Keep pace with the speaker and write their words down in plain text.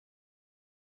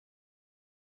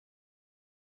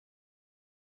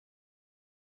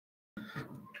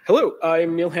Hello,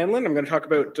 I'm Neil Hanlon. I'm going to talk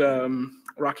about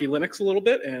Rocky Linux a little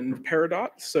bit and Peridot.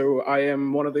 So I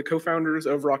am one of the co-founders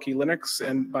of Rocky Linux,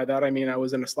 and by that I mean I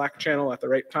was in a Slack channel at the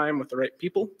right time with the right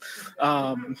people.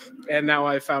 And now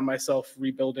I found myself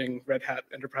rebuilding Red Hat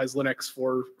Enterprise Linux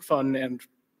for fun and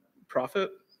profit.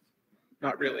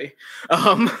 Not really.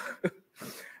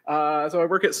 So I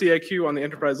work at CIQ on the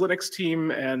Enterprise Linux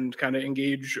team and kind of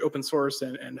engage open source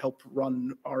and help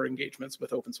run our engagements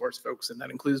with open source folks, and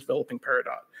that includes developing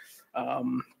Peridot.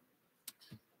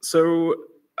 So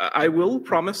I will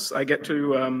promise I get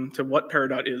to what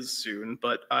Peridot is soon,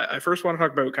 but I first want to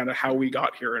talk about kind of how we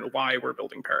got here and why we're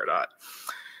building Peridot.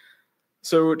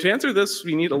 So to answer this,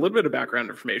 we need a little bit of background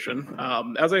information.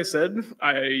 As I said,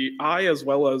 I, as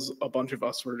well as a bunch of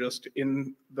us, were just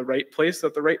in the right place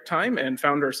at the right time and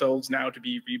found ourselves now to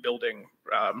be rebuilding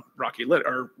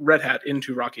Red Hat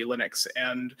into Rocky Linux.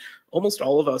 And almost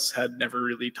all of us had never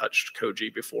really touched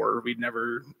Koji before. We'd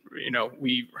never,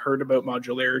 we heard about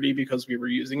modularity because we were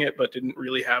using it, but didn't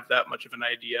really have that much of an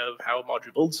idea of how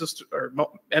module build system or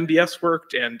MBS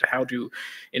worked and how to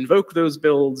invoke those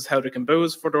builds, how to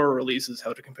compose Fedora releases,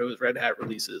 how to compose Red Hat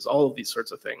releases, all of these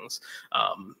sorts of things.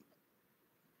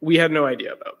 We had no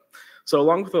idea about. So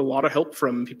along with a lot of help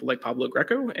from people like Pablo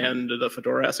Greco and the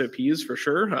Fedora SOPs for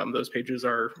sure, those pages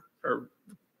are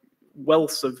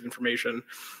wealths of information.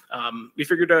 We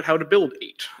figured out how to build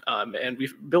 8. And we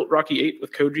built Rocky 8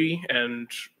 with Koji and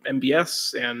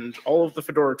MBS and all of the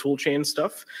Fedora toolchain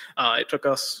stuff. It took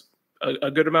us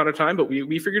a good amount of time, but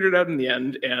we figured it out in the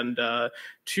end. And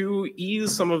to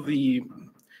ease some of the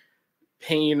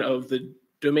pain of the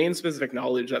domain-specific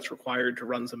knowledge that's required to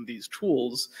run some of these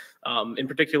tools, in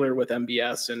particular with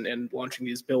MBS and launching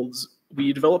these builds,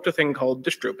 we developed a thing called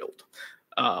distro build.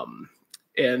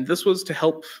 And this was to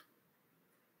help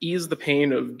ease the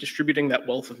pain of distributing that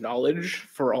wealth of knowledge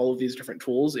for all of these different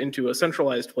tools into a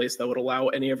centralized place that would allow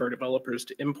any of our developers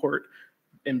to import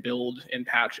and build and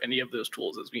patch any of those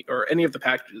tools or any of the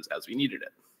packages as we needed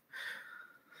it.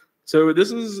 So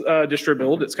this is distro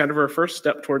build. It's kind of our first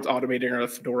step towards automating our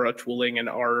Fedora tooling in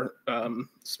our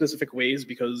specific ways,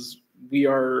 because we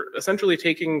are essentially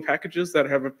taking packages that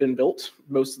have been built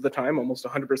most of the time, almost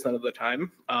 100% of the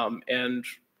time, and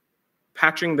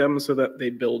patching them so that they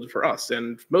build for us.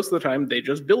 And most of the time they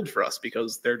just build for us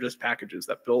because they're just packages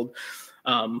that build.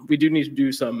 We do need to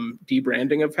do some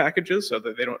debranding of packages so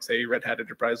that they don't say Red Hat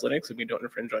Enterprise Linux and we don't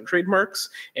infringe on trademarks.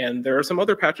 And there are some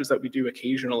other patches that we do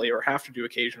occasionally or have to do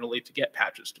occasionally to get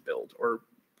patches to build, or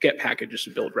get packages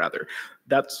to build rather.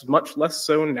 That's much less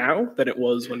so now than it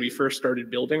was when we first started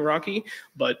building Rocky,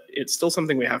 but it's still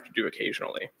something we have to do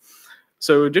occasionally.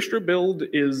 So distro build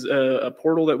is a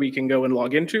portal that we can go and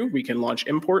log into. We can launch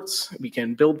imports, we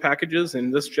can build packages,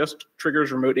 and this just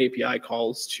triggers remote API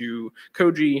calls to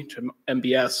Koji, to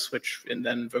MBS, which and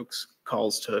then invokes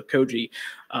calls to Koji.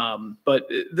 But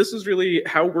this is really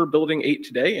how we're building 8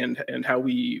 today, and how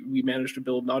we managed to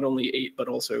build not only 8, but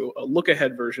also a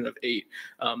look-ahead version of 8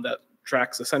 that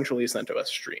tracks essentially CentOS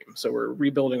Stream. So we're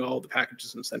rebuilding all the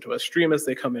packages in CentOS Stream as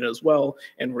they come in as well,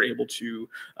 and we're able to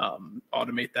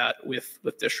automate that with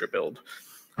distro build.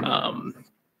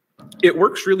 It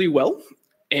works really well,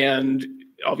 and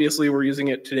obviously we're using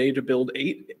it today to build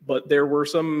 8, but there were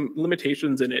some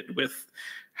limitations in it with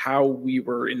how we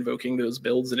were invoking those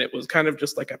builds, and it was kind of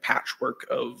just like a patchwork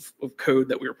of code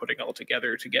that we were putting all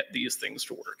together to get these things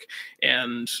to work.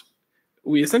 And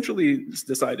we essentially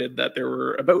decided that there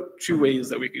were about 2 ways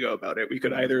that we could go about it. We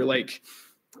could either like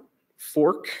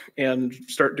fork and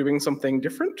start doing something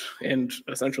different, and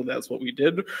essentially that's what we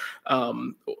did,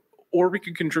 or we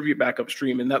could contribute back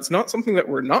upstream, and that's not something that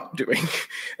we're not doing.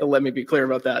 Let me be clear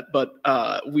about that. But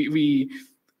we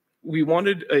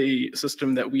wanted a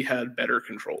system that we had better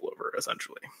control over,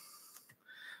 essentially.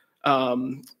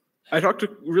 I talked a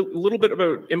little bit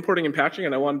about importing and patching,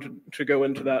 and I wanted to go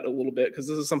into that a little bit because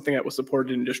this is something that was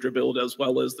supported in distro build as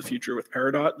well as the future with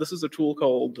Peridot. This is a tool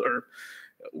called, or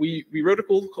we wrote a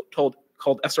tool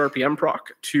called SRPM proc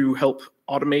to help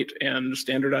automate and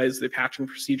standardize the patching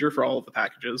procedure for all of the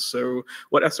packages. So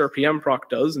what SRPM proc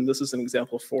does, and this is an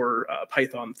example for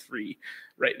Python 3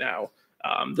 right now,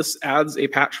 this adds a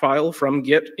patch file from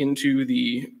Git into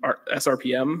the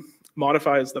SRPM,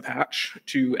 modifies the patch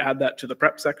to add that to the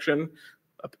prep section,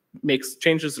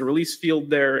 changes the release field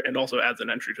there, and also adds an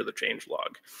entry to the change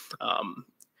log.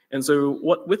 And so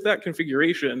with that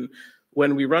configuration,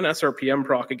 when we run srpm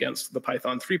proc against the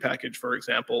Python 3 package, for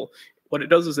example, what it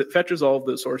does is it fetches all of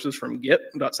those sources from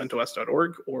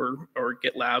git.centos.org or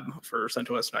GitLab for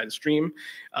CentOS 9 stream.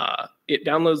 It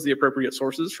downloads the appropriate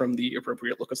sources from the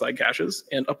appropriate look-aside caches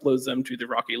and uploads them to the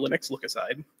Rocky Linux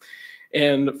look-aside.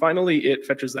 And finally, it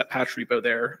fetches that patch repo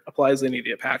there, applies any of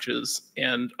the patches,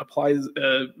 and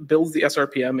builds the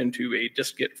SRPM into a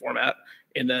dist-git format,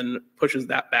 and then pushes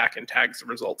that back and tags the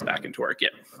results back into our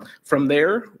Git. From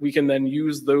there, we can then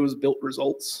use those built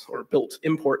results or built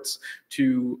imports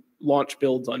to launch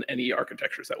builds on any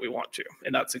architectures that we want to.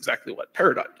 And that's exactly what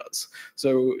Peridot does.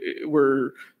 So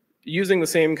we're using the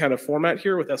same kind of format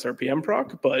here with SRPM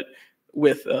proc, but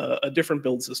with a different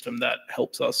build system that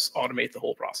helps us automate the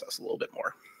whole process a little bit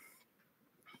more.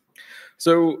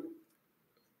 So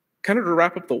kind of to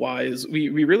wrap up the whys, we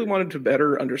really wanted to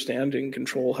better understand and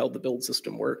control how the build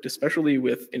system worked, especially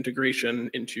with integration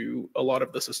into a lot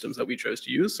of the systems that we chose to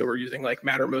use. So we're using like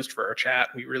Mattermost for our chat.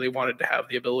 We really wanted to have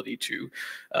the ability to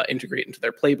integrate into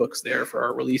their playbooks there for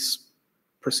our release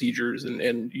procedures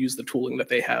and use the tooling that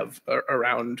they have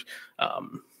around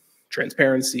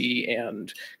transparency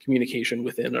and communication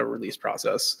within a release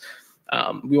process.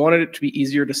 We wanted it to be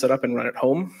easier to set up and run at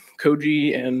home.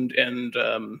 Koji and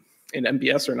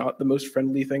MBS are not the most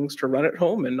friendly things to run at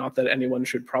home, and not that anyone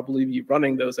should probably be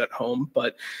running those at home,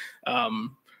 but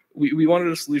we wanted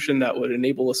a solution that would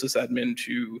enable a sysadmin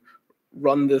to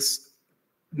run this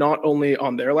not only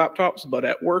on their laptops, but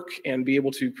at work, and be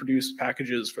able to produce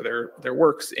packages for their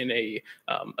works in a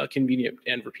convenient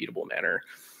and repeatable manner.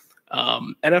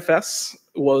 NFS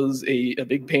was a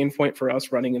big pain point for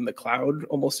us running in the cloud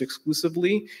almost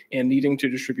exclusively and needing to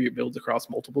distribute builds across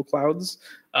multiple clouds.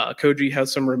 Koji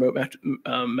has some remote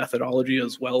methodology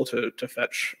as well to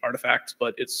fetch artifacts,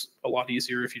 but it's a lot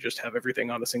easier if you just have everything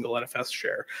on a single NFS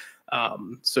share.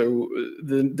 So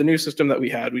the new system that we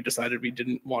had, we decided we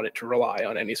didn't want it to rely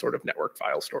on any sort of network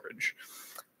file storage.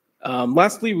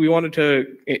 Lastly, we wanted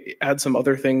to add some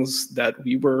other things that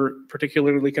we were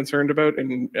particularly concerned about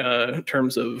in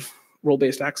terms of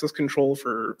role-based access control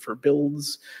for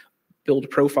builds, build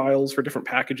profiles for different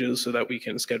packages so that we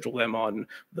can schedule them on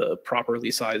the properly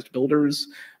sized builders,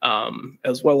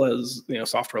 as well as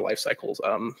software lifecycles,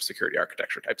 security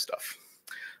architecture type stuff.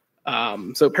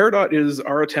 So Peridot is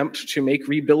our attempt to make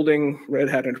rebuilding Red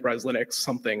Hat Enterprise Linux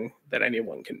something that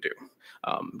anyone can do,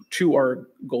 to our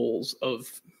goals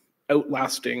of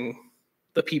outlasting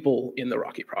the people in the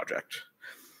Rocky project.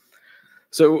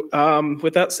 So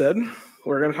with that said,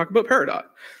 we're going to talk about Peridot.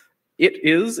 It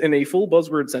is, in a full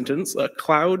buzzword sentence, a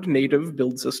cloud-native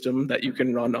build system that you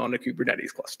can run on a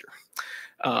Kubernetes cluster.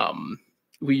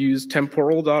 We use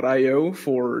temporal.io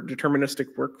for deterministic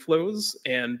workflows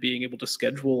and being able to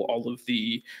schedule all of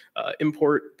the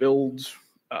import, build,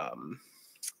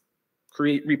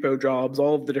 create repo jobs,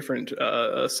 all of the different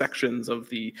sections of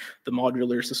the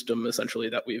modular system essentially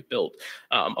that we've built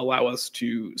allow us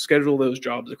to schedule those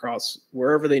jobs across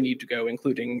wherever they need to go,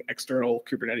 including external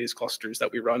Kubernetes clusters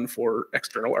that we run for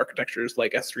external architectures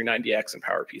like S390X and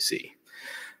PowerPC.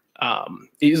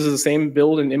 It uses the same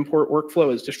build and import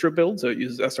workflow as distro build, so it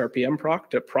uses SRPM proc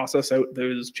to process out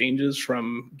those changes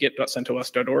from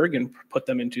git.centos.org and put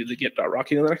them into the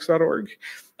git.rockylinux.org.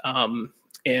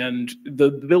 And the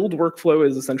build workflow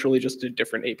is essentially just a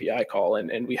different API call,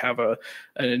 and we have a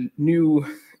new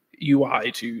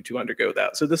UI to undergo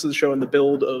that. So this is showing the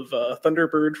build of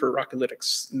Thunderbird for Rocky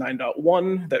Linux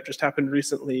 9.1 that just happened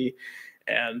recently,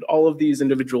 and all of these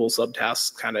individual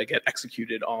subtasks kind of get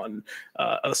executed on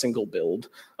a single build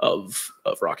of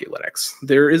Rocky Linux.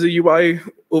 There is a UI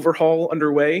overhaul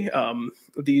underway.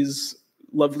 These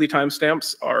lovely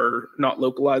timestamps are not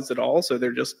localized at all, so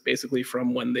they're just basically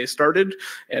from when they started,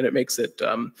 and it makes it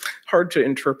hard to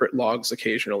interpret logs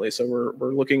occasionally. So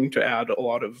we're looking to add a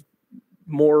lot of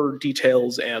more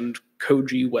details and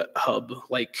Koji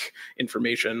hub-like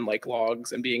information like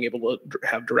logs and being able to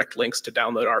have direct links to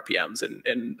download RPMs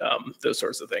and those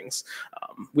sorts of things.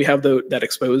 We have that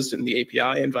exposed in the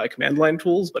API and via command line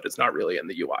tools, but it's not really in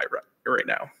the UI right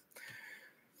now.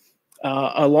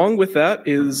 Along with that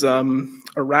is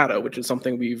errata, which is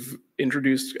something we've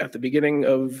introduced at the beginning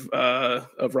of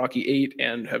Rocky 8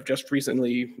 and have just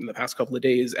recently, in the past couple of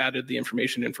days, added the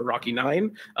information in for Rocky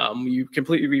 9. We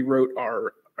completely rewrote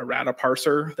our errata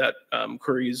parser that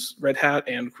queries Red Hat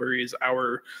and queries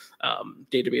our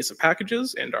database of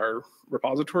packages and our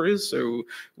repositories. So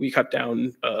we cut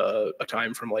down a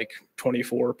time from like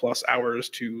 24 plus hours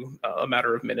to a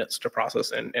matter of minutes to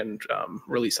process and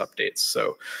release updates.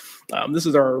 So this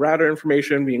is our errata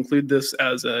information. We include this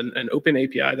as an open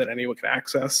API that anyone can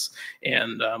access,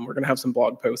 and we're going to have some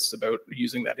blog posts about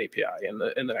using that API in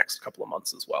the next couple of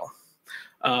months as well.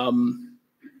 And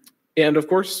of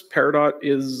course, Peridot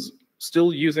is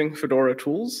still using Fedora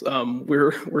tools.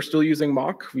 We're still using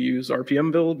mock. We use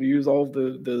RPM build. We use all of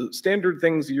the standard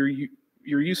things you're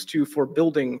used to for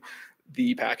building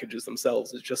the packages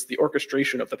themselves. It's just the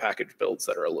orchestration of the package builds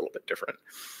that are a little bit different.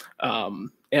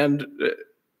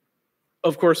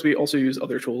 Of course, we also use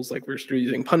other tools, like we're still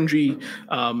using Pungi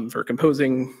for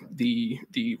composing the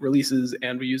releases,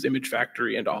 and we use Image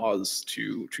Factory and Oz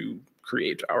to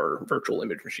create our virtual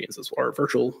image machines, our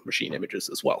virtual machine images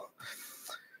as well.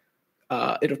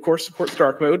 It of course supports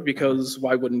dark mode, because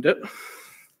why wouldn't it?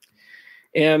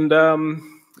 And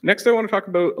next, I want to talk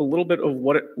about a little bit of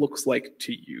what it looks like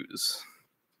to use.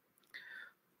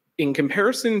 In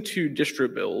comparison to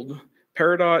distro build,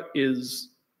 Peridot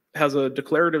has a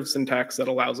declarative syntax that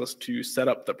allows us to set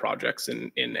up the projects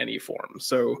in any form.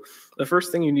 So the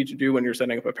first thing you need to do when you're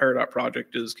setting up a Peridot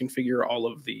project is configure all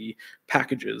of the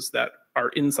packages that are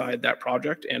inside that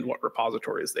project and what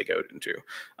repositories they go into.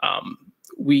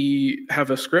 We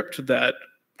have a script that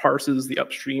parses the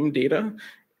upstream data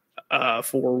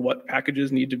for what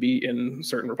packages need to be in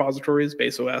certain repositories,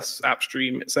 base OS,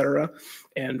 AppStream, etc.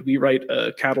 And we write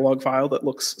a catalog file that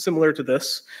looks similar to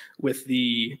this with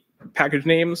the package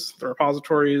names, the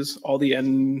repositories, all the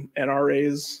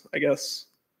NRAs, I guess,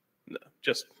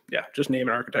 just name and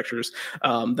architectures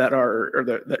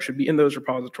that should be in those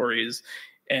repositories.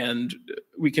 And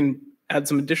we can add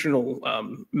some additional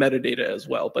metadata as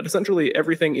well, but essentially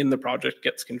everything in the project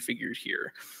gets configured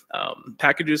here.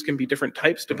 Packages can be different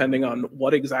types depending on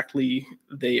what exactly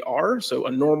they are. So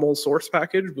a normal source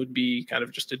package would be kind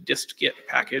of just a dist-git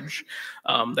package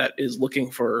that is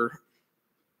looking for,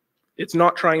 it's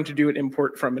not trying to do an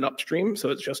import from an upstream, so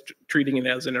it's just treating it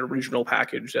as an original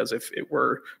package, as if it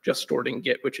were just stored in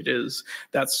Git, which it is.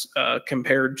 That's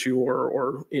compared to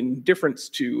or in difference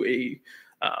to a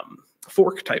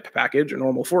fork type package, a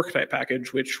normal fork type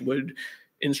package, which would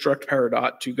instruct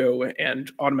Peridot to go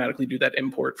and automatically do that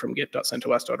import from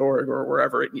git.centos.org or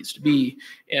wherever it needs to be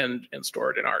and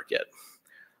store it in our Git.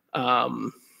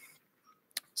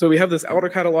 So we have this outer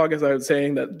catalog, as I was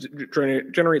saying,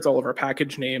 that generates all of our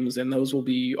package names, and those will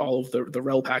be all of the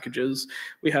RHEL packages.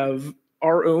 We have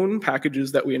our own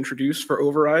packages that we introduce for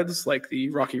overrides, like the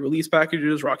Rocky release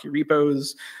packages, Rocky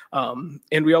repos,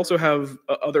 and we also have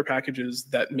other packages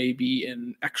that may be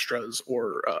in extras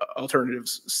or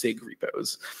alternatives SIG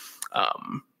repos.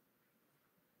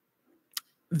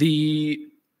 The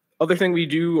other thing we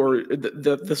do, or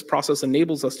this process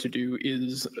enables us to do,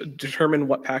 is determine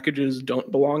what packages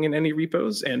don't belong in any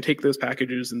repos and take those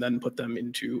packages and then put them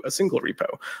into a single repo.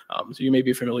 So you may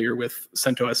be familiar with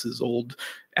CentOS's old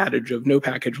adage of no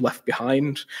package left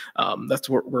behind. That's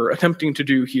what we're attempting to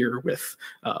do here with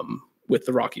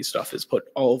the Rocky stuff, is put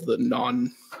all of the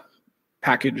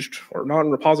non-packaged or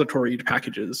non-repositoried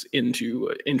packages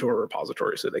into a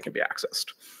repository so they can be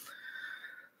accessed.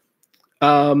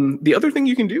 The other thing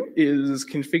you can do is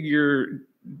configure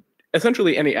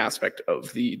essentially any aspect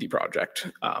of the project.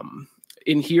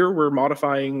 In here, we're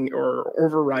modifying or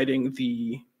overriding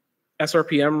the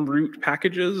SRPM root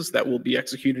packages that will be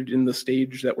executed in the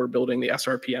stage that we're building the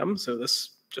SRPM. So this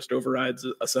just overrides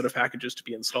a set of packages to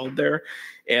be installed there.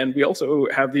 And we also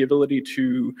have the ability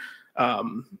to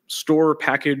store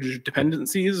package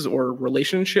dependencies or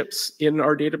relationships in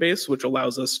our database, which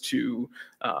allows us to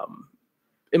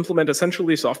implement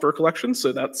essentially software collections.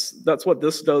 So that's what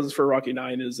this does for Rocky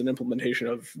 9, is an implementation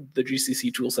of the GCC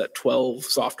toolset 12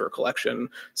 software collection,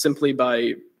 simply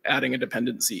by adding a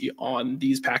dependency on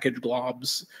these package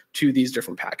globs to these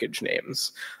different package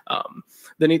names.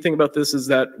 The neat thing about this is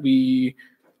that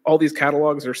all these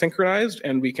catalogs are synchronized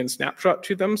and we can snapshot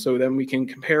to them, so then we can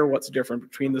compare what's different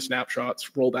between the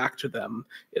snapshots, roll back to them,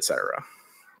 etc.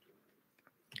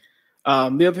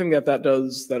 The other thing that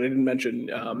does that I didn't mention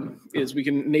is we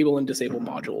can enable and disable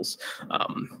modules.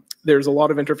 There's a lot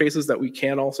of interfaces that we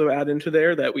can also add into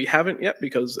there that we haven't yet,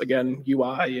 because again,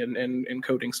 UI and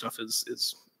coding stuff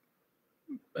is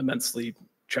immensely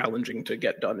challenging to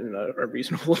get done in a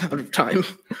reasonable amount of time.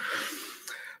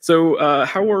 So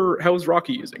how is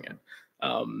Rocky using it?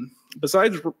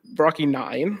 Besides Rocky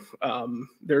 9,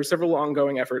 there are several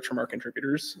ongoing efforts from our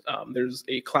contributors. There's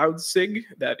a cloud SIG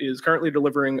that is currently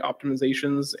delivering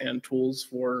optimizations and tools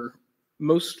for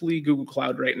mostly Google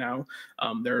Cloud right now.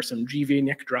 There are some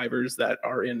GVNIC drivers that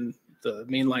are in the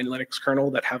mainline Linux kernel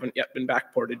that haven't yet been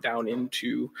backported down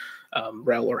into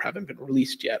RHEL or haven't been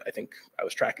released yet. I think I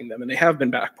was tracking them, and they have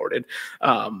been backported.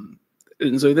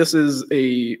 And so this is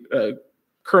a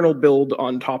kernel build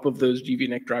on top of those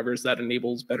GVNIC drivers that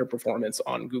enables better performance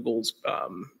on Google's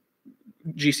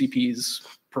GCP's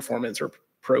performance or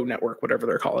Pro network, whatever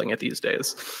they're calling it these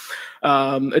days.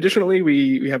 Additionally,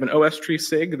 we have an OS tree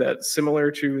SIG that's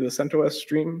similar to the CentOS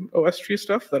stream OS tree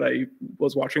stuff that I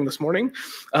was watching this morning.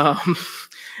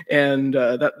 And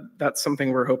that's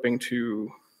something we're hoping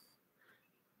to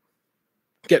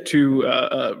get to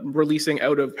releasing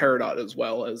out of Peridot as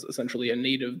well as essentially a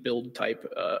native build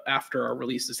type after our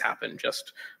releases happen,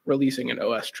 just releasing an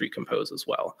OS tree compose as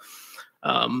well.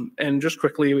 And just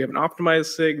quickly, we have an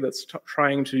optimized SIG that's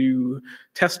trying to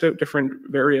test out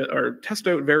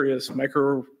various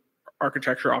micro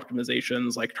architecture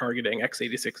optimizations like targeting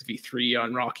x86 v3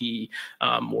 on Rocky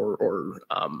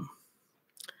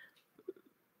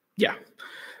yeah.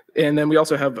 And then we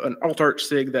also have an alt-arch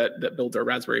SIG that builds our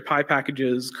Raspberry Pi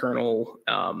packages, kernel,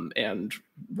 and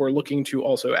we're looking to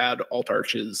also add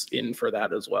alt-arches in for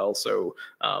that as well. So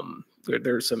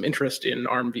there's some interest in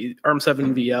ARM7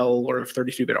 VL or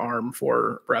 32-bit ARM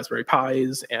for Raspberry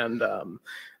Pis, and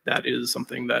that is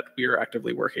something that we are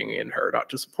actively working in Peridot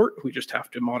to support. We just have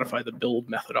to modify the build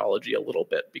methodology a little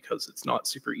bit because it's not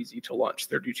super easy to launch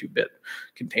 32-bit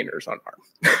containers on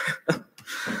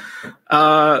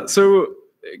ARM. So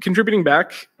contributing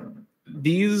back,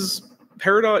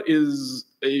 Peridot is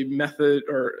a method,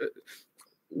 or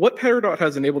what Peridot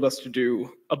has enabled us to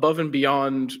do above and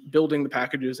beyond building the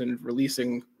packages and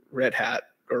releasing Red Hat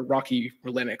or Rocky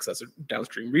Linux as a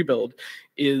downstream rebuild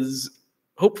is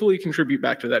hopefully contribute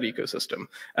back to that ecosystem.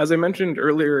 As I mentioned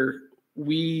earlier,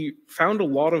 we found a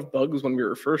lot of bugs when we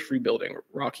were first rebuilding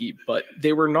Rocky, but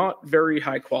they were not very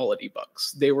high quality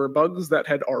bugs. They were bugs that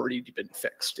had already been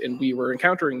fixed, and we were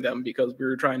encountering them because we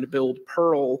were trying to build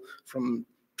Perl from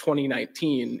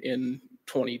 2019 in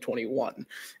 2021,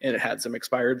 and it had some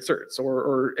expired certs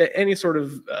or any sort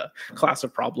of class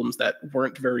of problems that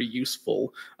weren't very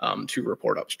useful to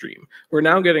report upstream. We're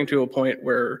now getting to a point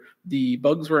where the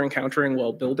bugs we're encountering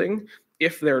while building,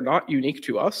 if they're not unique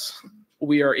to us,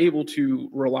 we are able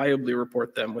to reliably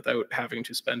report them without having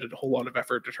to spend a whole lot of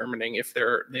effort determining if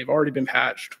they've already been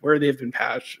patched, where they've been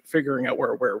patched, figuring out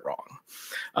where we're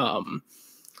wrong.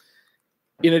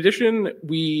 In addition,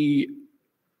 we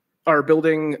are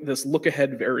building this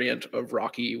look-ahead variant of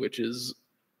Rocky, which is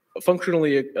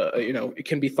functionally, it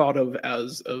can be thought of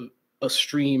as a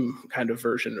stream kind of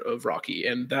version of Rocky,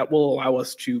 and that will allow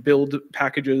us to build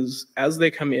packages as they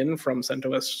come in from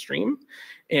CentOS stream,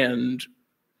 and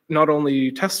not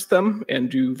only test them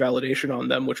and do validation on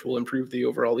them, which will improve the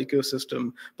overall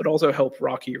ecosystem, but also help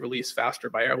Rocky release faster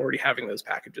by already having those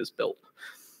packages built.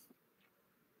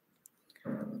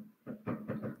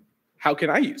 How can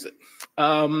I use it?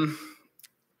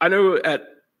 I know at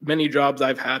many jobs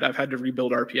I've had to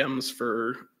rebuild RPMs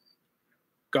for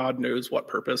God knows what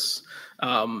purpose.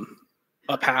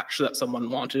 A patch that someone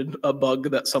wanted, a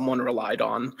bug that someone relied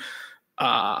on.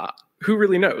 Who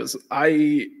really knows?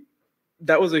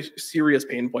 That was a serious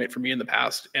pain point for me in the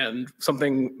past, and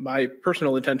something my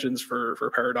personal intentions for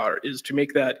Peridot is to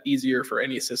make that easier for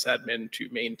any sysadmin to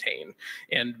maintain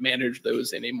and manage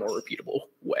those in a more repeatable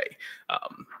way.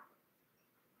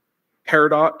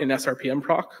 Peridot and SRPM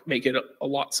proc make it a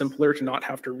lot simpler to not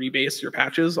have to rebase your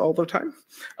patches all the time.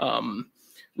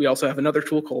 We also have another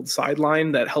tool called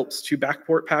Sideline that helps to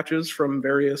backport patches from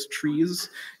various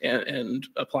trees and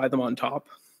apply them on top.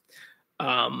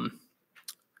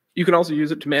 You can also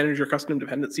use it to manage your custom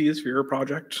dependencies for your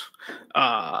project.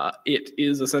 It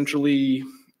is essentially,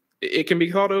 it can be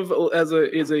thought of as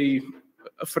a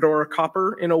Fedora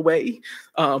copper in a way,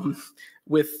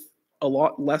 with a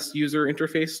lot less user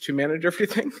interface to manage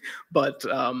everything. But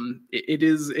it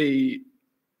is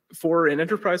for an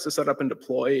enterprise to set up and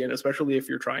deploy, and especially if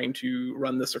you're trying to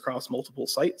run this across multiple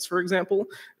sites, for example,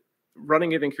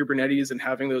 running it in Kubernetes and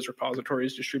having those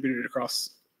repositories distributed across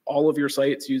all of your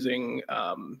sites using,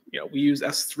 we use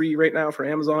S3 right now for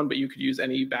Amazon, but you could use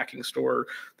any backing store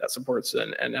that supports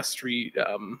an S3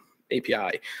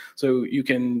 API. So you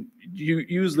can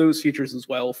use those features as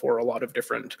well for a lot of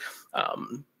different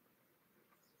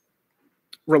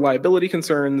reliability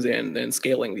concerns and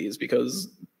scaling these, because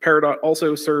Peridot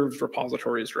also serves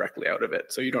repositories directly out of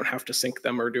it. So you don't have to sync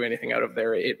them or do anything out of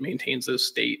there. It maintains those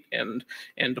state and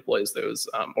deploys those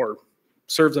or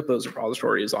serves up those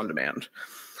repositories on demand.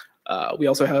 We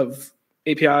also have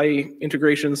API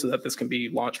integration so that this can be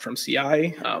launched from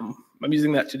CI. I'm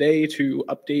using that today to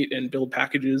update and build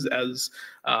packages as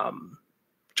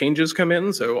changes come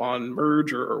in. So on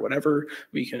merge or whatever,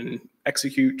 we can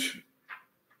execute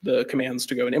the commands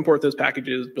to go and import those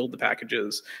packages, build the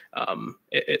packages,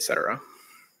 etc.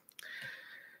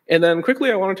 And then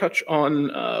quickly, I want to touch on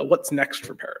what's next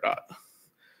for Peridot.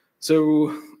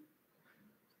 So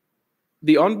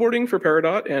The onboarding for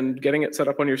Peridot and getting it set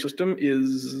up on your system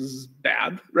is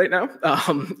bad right now.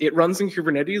 It runs in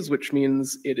Kubernetes, which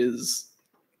means it is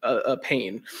a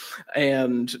pain.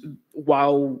 And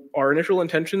while our initial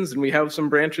intentions, and we have some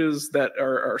branches that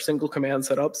are single command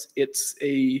setups, it's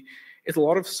a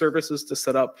lot of services to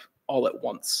set up all at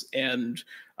once. And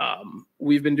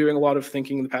we've been doing a lot of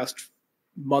thinking in the past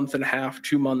month and a half,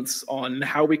 2 months on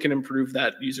how we can improve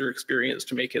that user experience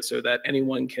to make it so that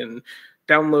anyone can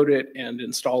download it and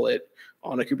install it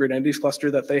on a Kubernetes cluster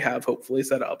that they have hopefully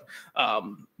set up,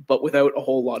 but without a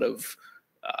whole lot of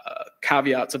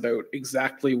caveats about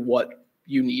exactly what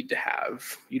you need to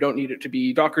have. You don't need it to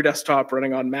be Docker desktop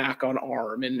running on Mac on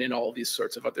ARM and all of these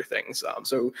sorts of other things.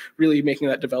 So really making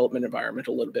that development environment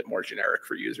a little bit more generic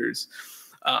for users.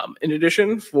 In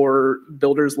addition, for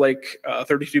builders like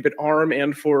 32-bit ARM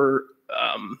and for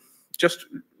just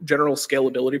general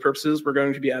scalability purposes, we're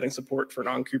going to be adding support for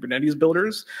non-Kubernetes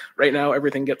builders. Right now,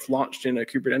 everything gets launched in a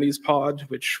Kubernetes pod,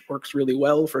 which works really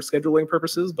well for scheduling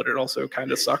purposes, but it also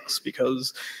kind of sucks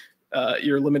because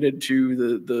you're limited to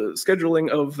the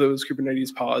scheduling of those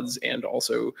Kubernetes pods, and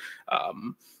also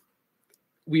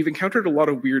we've encountered a lot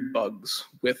of weird bugs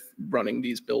with running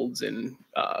these builds in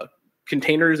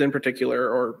containers in particular,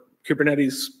 or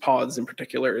Kubernetes pods in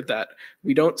particular, that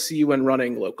we don't see when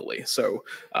running locally. So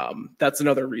that's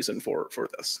another reason for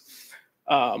this.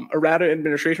 Errata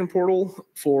administration portal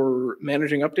for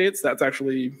managing updates, that's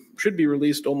actually should be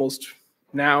released almost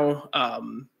now.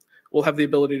 We'll have the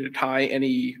ability to tie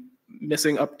any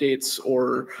missing updates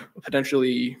or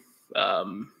potentially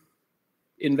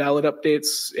invalid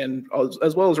updates, and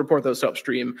as well as report those to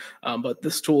upstream. But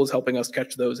this tool is helping us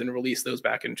catch those and release those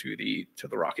back into the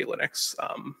Rocky Linux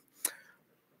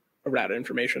errata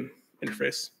information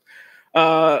interface.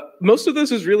 Most of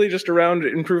this is really just around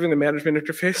improving the management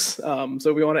interface.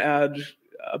 So we want to add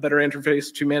a better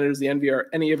interface to manage the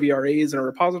any VRAs in a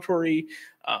repository,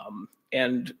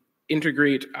 and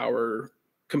integrate our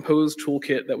compose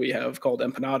toolkit that we have called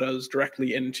empanadas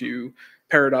directly into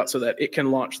Peridot so that it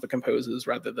can launch the composes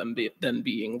rather than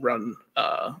being run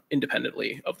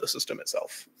independently of the system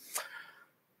itself.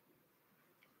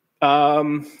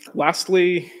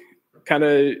 Lastly, kind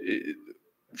of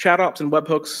chat ops and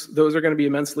webhooks, those are going to be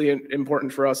immensely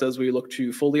important for us as we look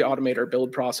to fully automate our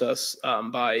build process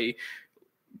by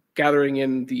gathering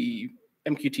in the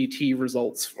MQTT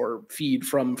results or feed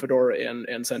from Fedora and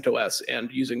CentOS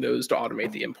and using those to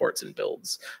automate the imports and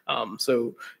builds.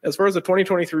 So as far as the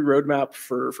 2023 roadmap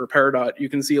for Peridot, you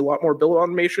can see a lot more build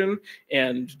automation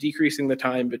and decreasing the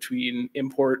time between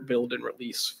import, build, and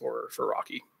release for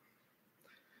Rocky.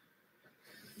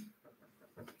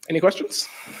 Any questions?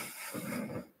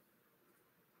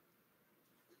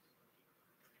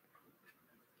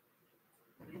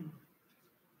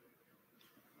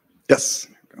 Yes.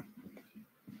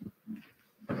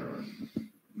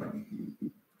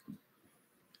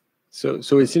 So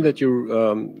it seems that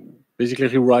you basically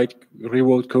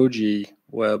rewrote Koji,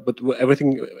 but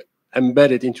everything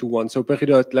embedded into one. So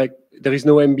Peridot, like there is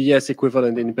no MBS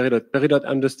equivalent in Peridot. Peridot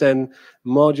understand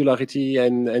modularity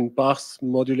and parse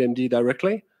module MD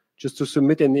directly, just to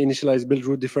submit and initialize build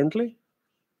root differently.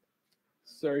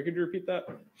 Sorry, could you repeat that?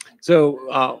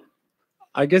 So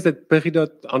I guess that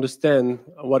Peridot understand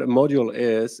what a module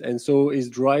is, and so is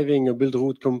driving a build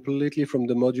root completely from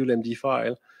the module MD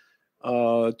file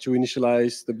to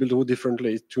initialize the build root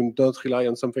differently, to not rely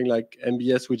on something like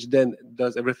MBS, which then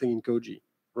does everything in Koji,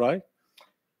 right?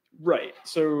 Right.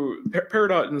 So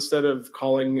Peridot, instead of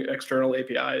calling external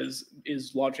APIs,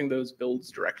 is launching those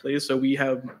builds directly. So we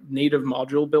have native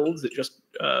module builds that just,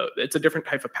 it's a different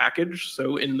type of package.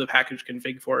 So in the package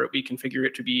config for it, we configure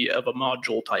it to be of a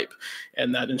module type,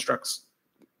 and that instructs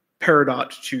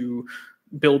Peridot to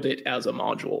build it as a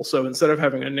module. So instead of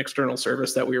having an external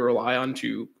service that we rely on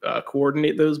to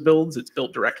coordinate those builds, it's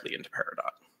built directly into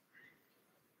Peridot.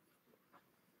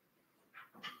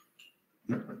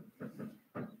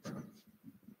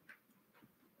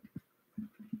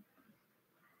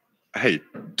 Hey,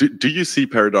 do you see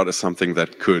Peridot as something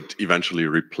that could eventually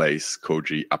replace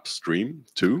Koji upstream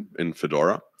too in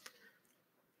Fedora?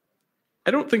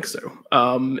 I don't think so.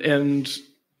 And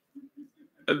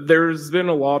there's been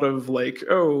a lot of like,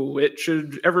 oh,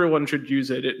 everyone should use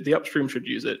it. The upstream should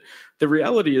use it. The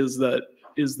reality is that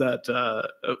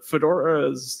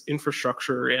Fedora's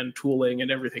infrastructure and tooling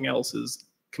and everything else is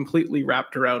completely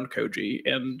wrapped around Koji,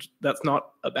 and that's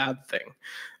not a bad thing.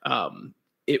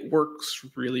 It works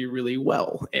really, really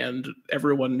well, and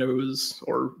everyone knows,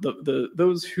 or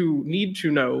those who need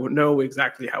to know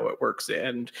exactly how it works.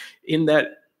 And in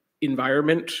that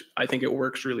environment, I think it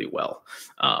works really well.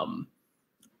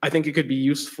 I think it could be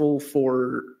useful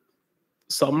for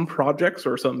some projects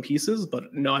or some pieces,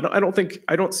 but no, I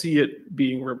don't see it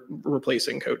being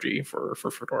replacing Koji for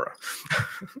Fedora.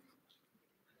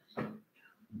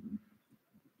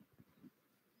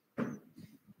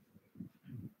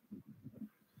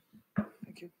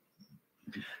 Thank you.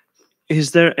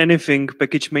 Is there anything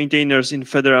package maintainers in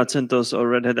Fedora, CentOS, or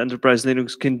Red Hat Enterprise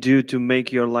Linux can do to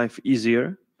make your life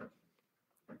easier?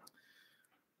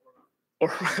 Or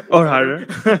harder?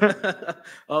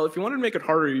 Well, if you wanted to make it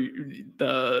harder,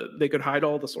 they could hide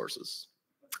all the sources.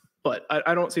 But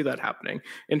I don't see that happening.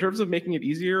 In terms of making it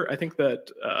easier, I think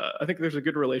there's a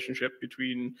good relationship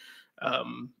between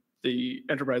the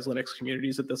enterprise Linux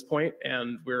communities at this point,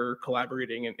 and we're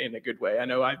collaborating in a good way. I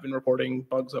know I've been reporting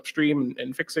bugs upstream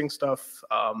and fixing stuff.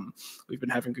 We've been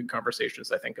having good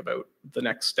conversations, I think, about the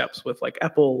next steps with like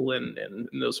Apple and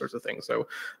those sorts of things. So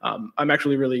I'm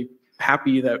actually really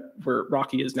happy that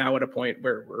Rocky is now at a point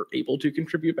where we're able to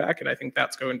contribute back, and I think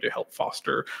that's going to help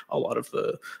foster a lot of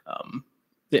the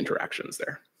interactions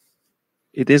there.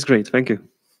 It is great. Thank you.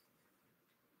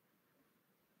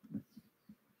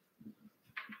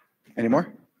 Any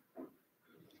more?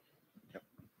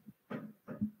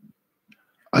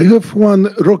 I have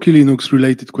one Rocky Linux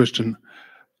related question.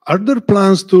 Are there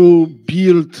plans to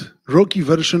build Rocky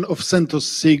version of CentOS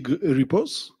SIG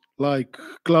repos, like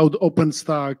cloud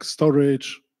OpenStack,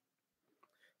 storage?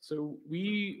 So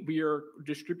we are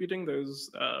distributing those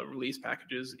release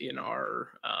packages in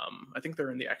our, I think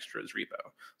they're in the extras repo.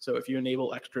 So if you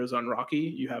enable extras on Rocky,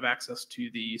 you have access to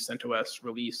the CentOS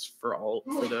release for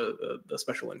the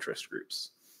special interest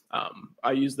groups.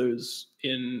 I use those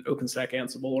in OpenStack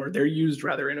Ansible, or they're used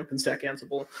rather in OpenStack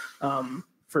Ansible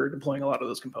for deploying a lot of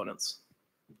those components.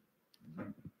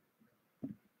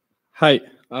 Hi.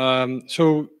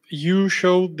 So you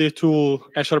showed the tool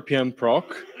SRPM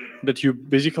proc that you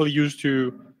basically use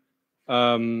to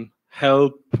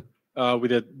help with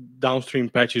the downstream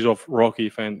patches of Rocky,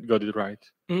 if I got it right.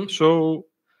 Mm-hmm. So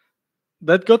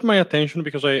that got my attention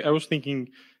because I was thinking,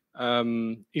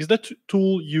 is that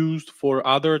tool used for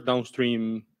other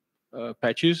downstream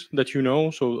patches that you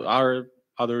know? So are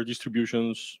other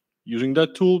distributions using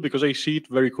that tool? Because I see it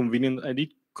very convenient, and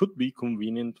it could be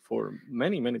convenient for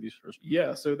many distributions.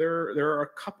 Yeah, so there are a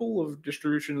couple of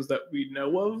distributions that we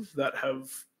know of that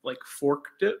have like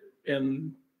forked it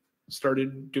and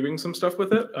started doing some stuff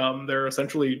with it. They're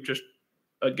essentially just,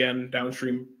 again,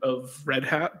 downstream of Red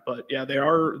Hat, but yeah, they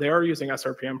are using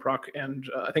SRPM proc, and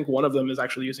I think one of them is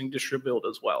actually using distribuild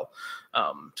as well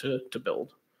to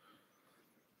build.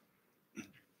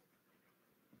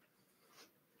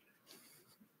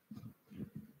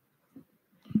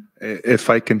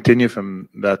 If I continue from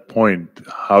that point,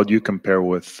 how do you compare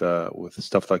with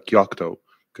stuff like Yocto?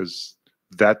 Because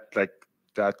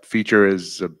that feature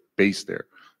is a base there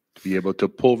to be able to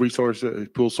pull resources,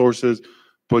 pull sources,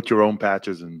 put your own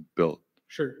patches, and build.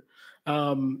 Sure.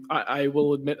 I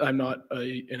will admit I'm not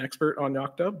an expert on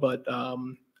Yocto, but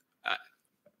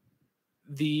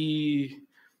the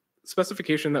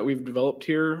specification that we've developed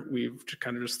here, we've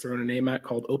kind of just thrown a name at,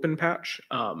 called Open Patch,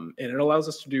 and it allows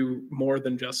us to do more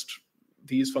than just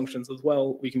these functions as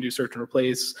well. We can do search and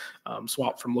replace,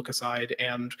 swap from look aside,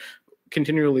 and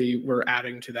continually we're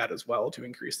adding to that as well to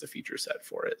increase the feature set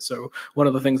for it. So one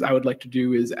of the things I would like to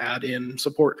do is add in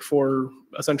support for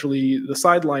essentially the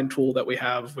sideline tool that we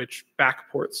have, which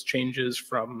backports changes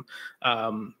from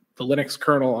the Linux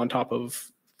kernel on top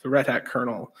of the Red Hat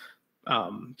kernel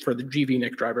for the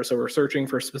GVNIC driver. So we're searching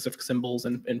for specific symbols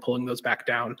and pulling those back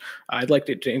down. I'd like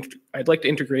to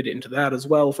integrate it into that as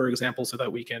well, for example, so that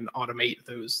we can automate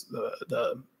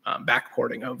the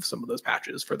backporting of some of those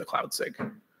patches for the cloud SIG.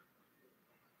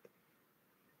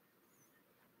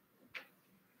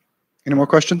 Any more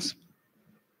questions?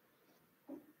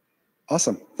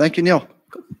 Awesome. Thank you, Neil.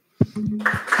 Thank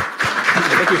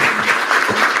you.